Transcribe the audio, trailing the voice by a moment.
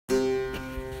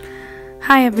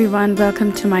Hi everyone,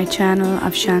 welcome to my channel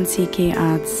Afshan CK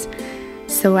Arts.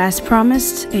 So as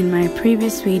promised in my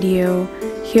previous video,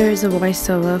 here is a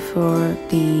voiceover for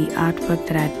the artwork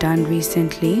that I've done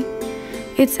recently.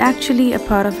 It's actually a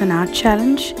part of an art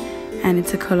challenge and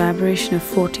it's a collaboration of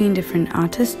 14 different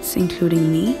artists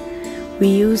including me. We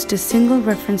used a single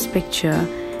reference picture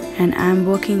and I'm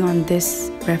working on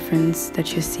this reference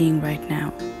that you're seeing right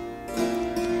now.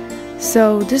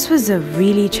 So this was a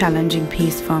really challenging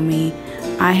piece for me.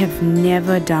 I have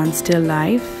never done still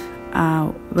life,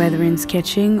 whether in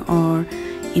sketching or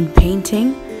in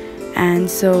painting, and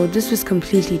so this was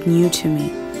completely new to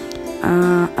me.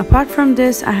 Apart from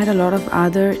this, I had a lot of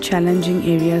other challenging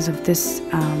areas of this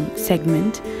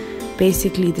segment.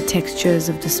 Basically the textures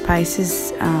of the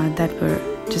spices that were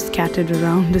just scattered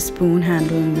around the spoon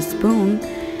handle and the spoon.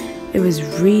 It was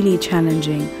really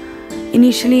challenging.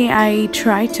 Initially I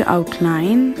tried to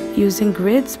outline using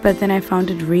grids, but then I found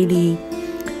it really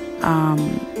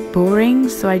boring,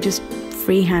 so I just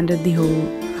free-handed the whole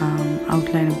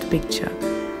outline of the picture.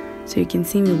 So you can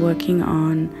see me working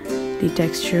on the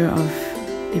texture of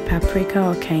the paprika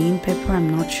or cayenne pepper,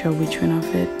 I'm not sure which one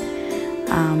of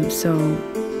it. So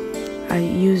I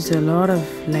used a lot of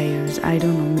layers. I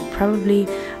don't know, probably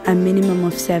a minimum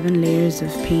of 7 layers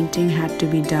of painting had to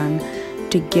be done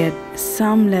to get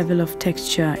some level of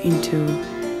texture into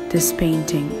this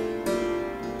painting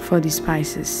for the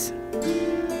spices.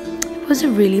 It was a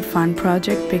really fun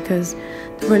project because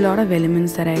there were a lot of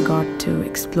elements that I got to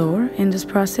explore in this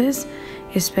process,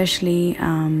 especially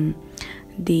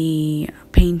the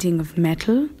painting of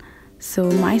metal.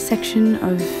 So my section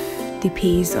of the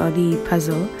piece or the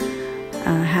puzzle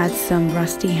had some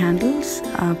rusty handles,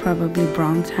 probably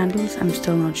bronze handles, I'm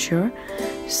still not sure.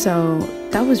 So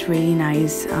that was really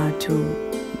nice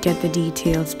to get the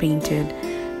details painted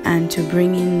and to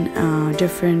bring in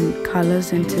different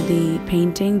colors into the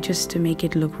painting just to make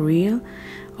it look real.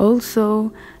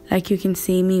 Also, like you can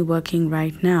see me working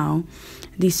right now,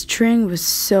 the string was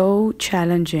so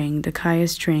challenging, the Kaya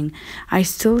string. I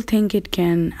still think it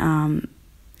can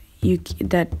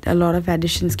that a lot of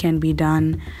additions can be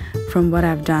done from what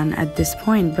I've done at this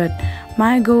point, but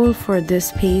my goal for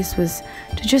this piece was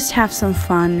to just have some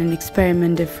fun and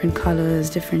experiment different colors,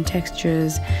 different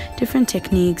textures, different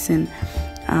techniques. And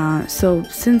so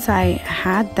since I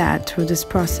had that through this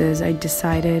process, I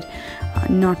decided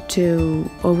not to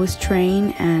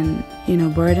overstrain and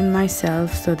burden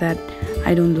myself so that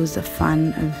I don't lose the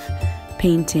fun of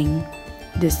painting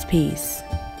this piece.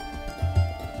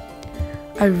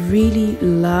 I really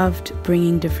loved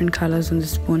bringing different colors on the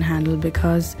spoon handle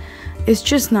because it's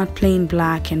just not plain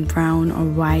black and brown or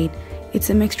white.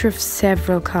 It's a mixture of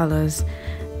several colors.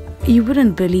 You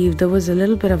wouldn't believe there was a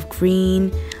little bit of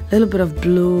green, a little bit of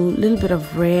blue, a little bit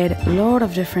of red, a lot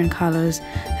of different colors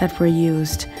that were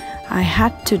used. I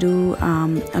had to do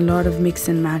a lot of mix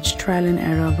and match, trial and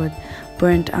error with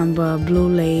burnt umber, blue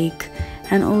lake,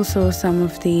 and also some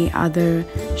of the other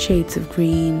shades of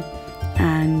green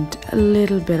and a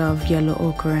little bit of yellow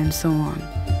ochre and so on.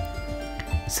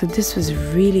 So this was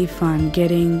really fun,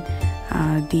 getting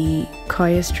the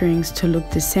Kaya strings to look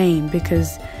the same,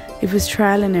 because it was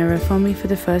trial and error for me for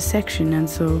the first section, and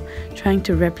so trying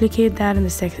to replicate that in the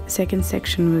second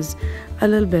section was a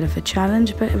little bit of a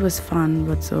challenge, but it was fun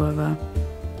whatsoever.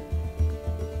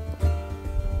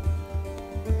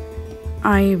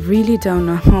 I really don't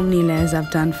know how many layers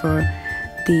I've done for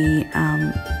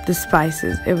the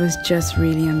spices. It was just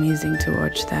really amazing to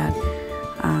watch that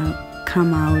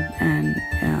come out and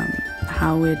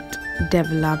how it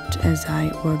developed as I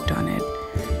worked on it.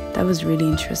 That was really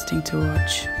interesting to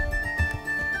watch.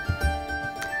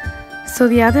 So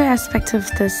the other aspect of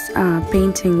this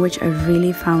painting, which I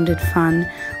really found it fun,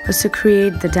 was to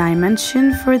create the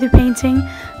dimension for the painting,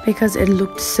 because it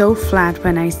looked so flat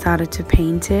when I started to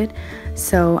paint it.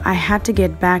 So I had to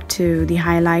get back to the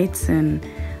highlights and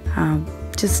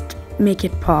just make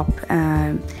it pop.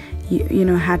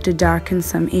 Had to darken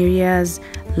some areas,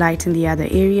 lighten the other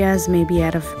areas, maybe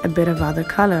add a bit of other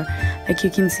color. Like you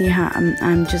can see how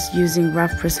I'm just using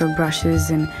rough bristle brushes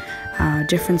and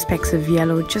different specks of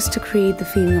yellow just to create the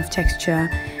feeling of texture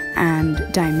and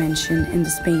dimension in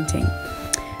this painting.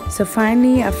 So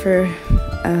finally, after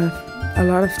a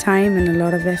lot of time and a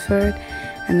lot of effort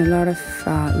and a lot of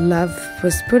love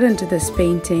was put into this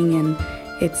painting, and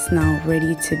it's now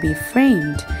ready to be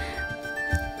framed.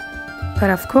 But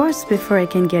of course, before I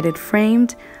can get it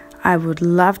framed, I would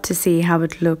love to see how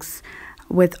it looks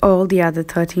with all the other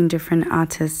 13 different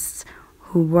artists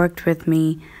who worked with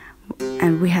me,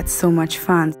 and we had so much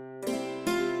fun.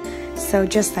 So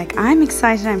just like I'm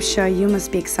excited, I'm sure you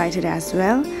must be excited as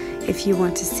well. If you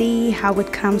want to see how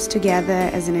it comes together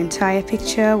as an entire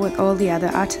picture with all the other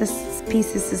artists'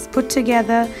 pieces put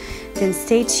together, then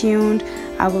stay tuned.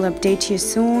 I will update you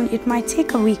soon. It might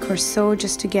take a week or so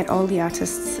just to get all the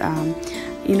artists,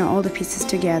 all the pieces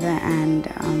together and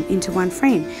into one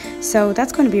frame. So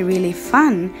that's going to be really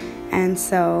fun. And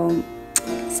so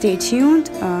stay tuned.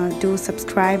 Do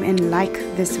subscribe and like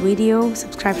this video.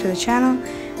 Subscribe to the channel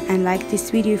and like this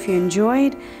video if you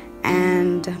enjoyed.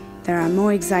 And there are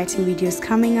more exciting videos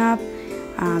coming up,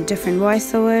 different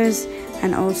voiceovers,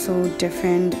 and also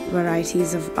different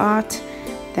varieties of art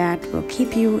that will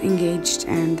keep you engaged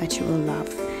and that you will love.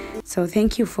 So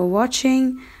thank you for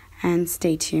watching and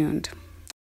stay tuned.